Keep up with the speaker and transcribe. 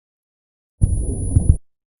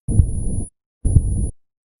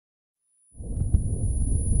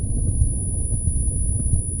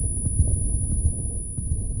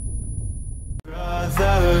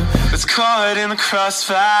gets caught in the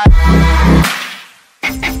crossfire.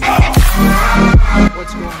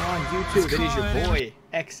 What's going on YouTube? It is your boy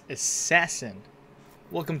X-Assassin.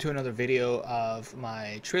 Welcome to another video of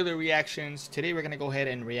my trailer reactions. Today we're going to go ahead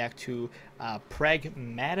and react to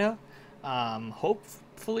Pragmata.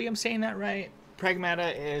 Hopefully I'm saying that right.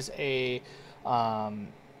 Pragmata is a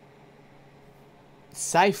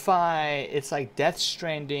sci-fi. It's like Death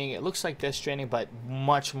Stranding. It looks like Death Stranding, but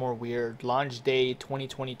much more weird. Launch day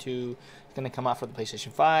 2022. It's going to come out for the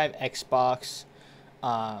PlayStation 5, Xbox,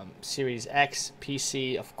 Series X,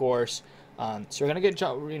 PC, of course. So we're gonna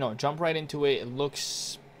jump right into it. It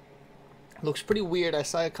looks pretty weird. I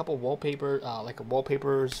saw a couple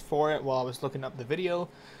wallpapers for it while I was looking up the video.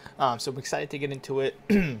 So I'm excited to get into it.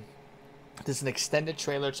 This is an extended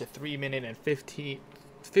trailer. It's a 3 minute and 15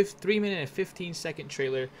 second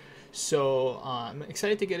trailer. So I'm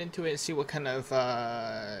excited to get into it and see what kind of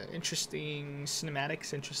interesting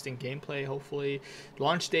cinematics, interesting gameplay, hopefully.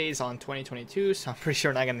 Launch day is on 2022, so I'm pretty sure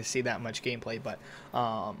I'm not going to see that much gameplay. But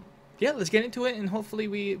yeah, let's get into it, and hopefully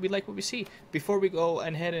we like what we see. Before we go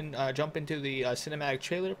ahead and jump into the cinematic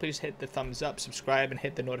trailer, please hit the thumbs up, subscribe, and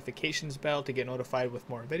hit the notifications bell to get notified with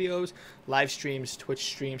more videos, live streams, Twitch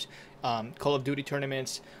streams, Call of Duty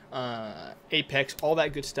tournaments, Apex, all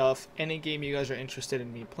that good stuff. Any game you guys are interested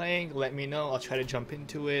in me playing, let me know. I'll try to jump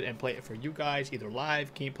into it and play it for you guys, either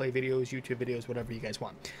live, gameplay videos, YouTube videos, whatever you guys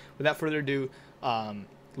want. Without further ado,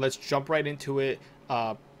 let's jump right into it.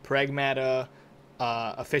 Pragmata.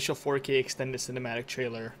 Official 4K extended cinematic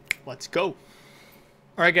trailer. Let's go.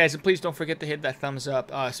 Alright guys, and please don't forget to hit that thumbs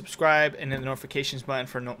up, subscribe, and then the notifications button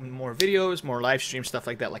for more videos, more live stream stuff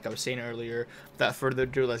like that, like I was saying earlier. Without further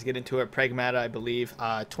ado, let's get into it. Pragmata, I believe,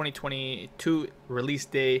 2022 release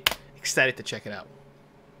day. Excited to check it out.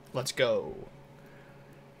 Let's go.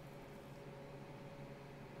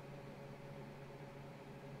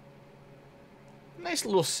 Nice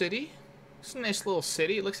little city. It's a nice little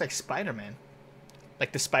city. It looks like Spider-Man.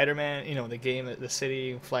 Like the Spider-Man, you know, the game, the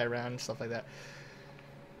city, fly around and stuff like that.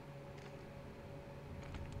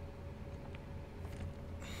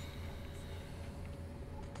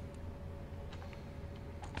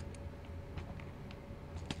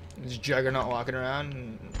 There's Juggernaut walking around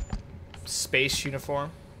in space uniform.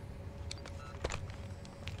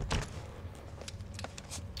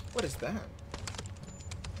 What is that?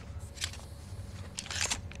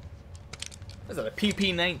 Is that a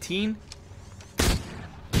PP-19?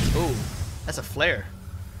 Oh, that's a flare.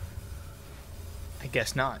 I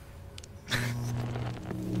guess not.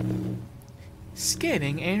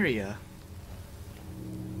 Scanning area.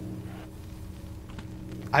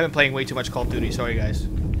 I've been playing way too much Call of Duty, sorry guys.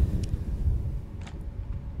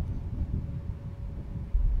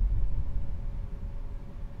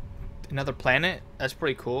 Another planet? That's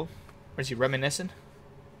pretty cool. Or is he reminiscing?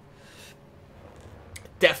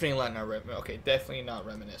 Definitely definitely not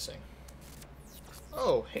reminiscing.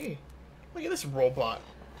 Oh, hey, look at this robot.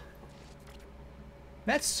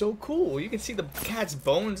 That's so cool. You can see the cat's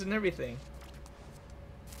bones and everything.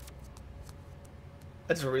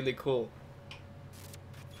 That's really cool.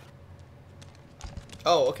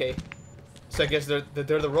 Oh, okay. So I guess they're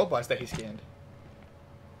the robots that he scanned.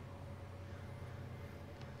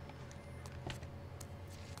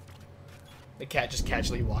 The cat just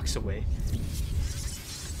casually walks away.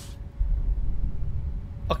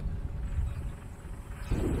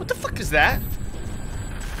 What the fuck is that?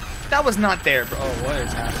 That was not there, bro. Oh, what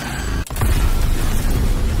is happening?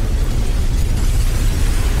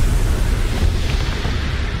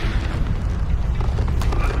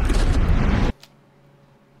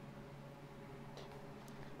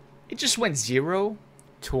 It just went 0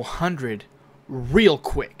 to 100 real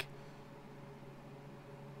quick.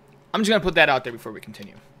 I'm just gonna put that out there before we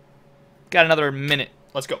continue. Got another minute.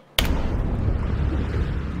 Let's go.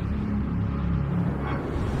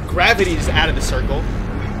 Gravity is out of the circle.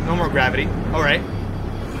 No more gravity. Alright.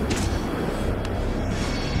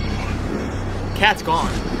 Cat's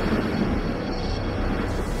gone.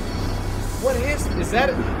 What is that?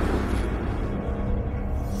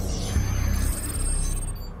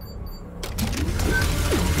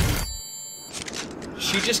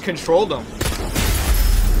 She just controlled him.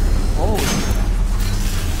 Oh.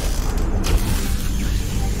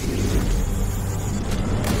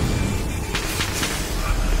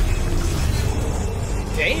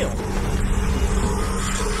 Damn.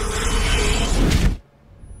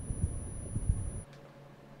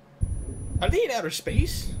 Are they in outer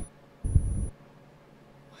space?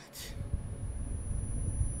 What?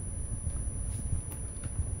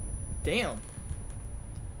 Damn.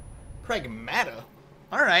 Pragmata.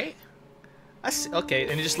 All right. I see. Okay,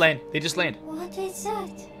 and they just land. They just land. What is that?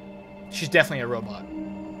 She's definitely a robot.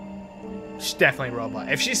 She's definitely a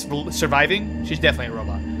robot. If she's surviving, she's definitely a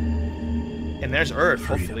robot. And there's Earth,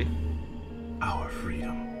 hopefully. Our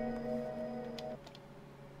freedom.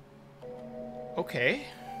 Okay.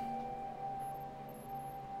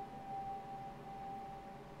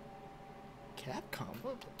 Capcom,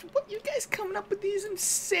 what you guys coming up with these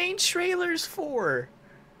insane trailers for?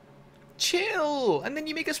 Chill, and then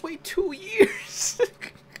you make us wait 2 years.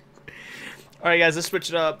 All right, guys, let's switch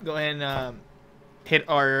it up. Go ahead and hit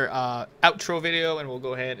our outro video, and we'll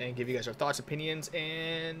go ahead and give you guys our thoughts, opinions,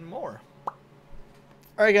 and more.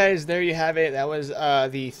 All right, guys, there you have it. That was the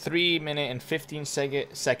 3-minute and 15-second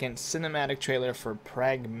cinematic trailer for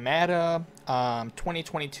Pragmata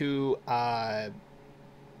 2022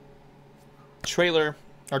 trailer,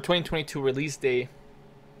 or 2022 release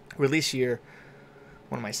year.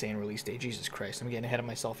 What am I saying, release day? Jesus Christ, I'm getting ahead of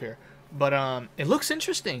myself here. But it looks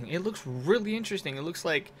interesting. It looks really interesting. It looks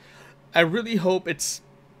like, I really hope it's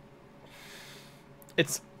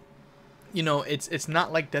you know, it's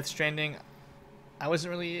not like Death Stranding. I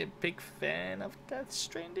wasn't really a big fan of Death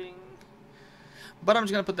Stranding, but I'm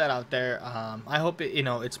just gonna put that out there. I hope it, you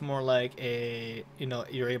know, it's more like a, you know,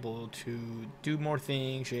 you're able to do more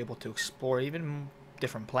things. You're able to explore even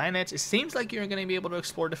different planets. It seems like you're gonna be able to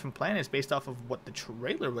explore different planets based off of what the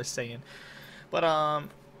trailer was saying. But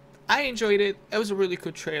I enjoyed it. It was a really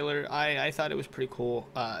good trailer. I thought it was pretty cool.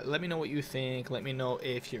 Let me know what you think. Let me know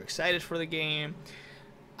if you're excited for the game.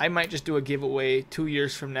 I might just do a giveaway 2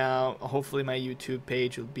 years from now. Hopefully my YouTube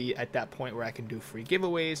page will be at that point where I can do free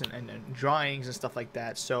giveaways and drawings and stuff like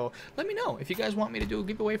that. So let me know if you guys want me to do a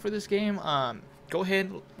giveaway for this game. Go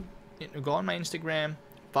ahead, go on my Instagram,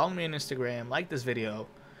 follow me on Instagram, like this video,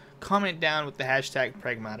 comment down with the hashtag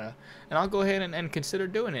Pragmata, and I'll go ahead and consider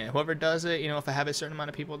doing it. Whoever does it, you know, if I have a certain amount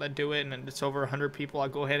of people that do it and it's over 100 people, I'll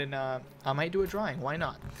go ahead and I might do a drawing. Why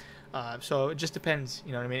not? So it just depends.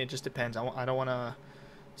 You know what I mean? It just depends. I don't want to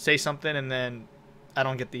say something and then I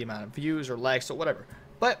don't get the amount of views or likes or whatever.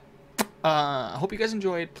 But I hope you guys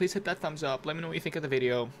enjoyed. Please hit that thumbs up. Let me know what you think of the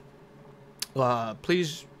video.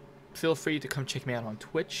 Please feel free to come check me out on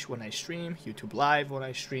Twitch when I stream, YouTube Live when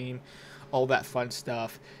I stream, all that fun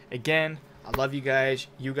stuff. Again, I love you guys.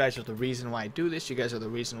 You guys are the reason why I do this. You guys are the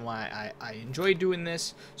reason why I enjoy doing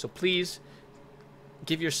this. So please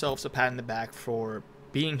give yourselves a pat on the back for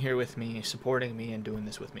being here with me, supporting me, and doing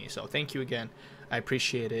this with me. So thank you again. I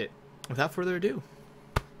appreciate it. Without further ado,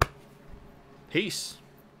 peace.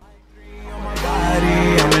 I'm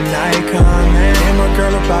an icon, man. I'm a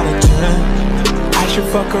girl about a 10. I should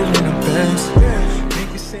fuck her in a Benz.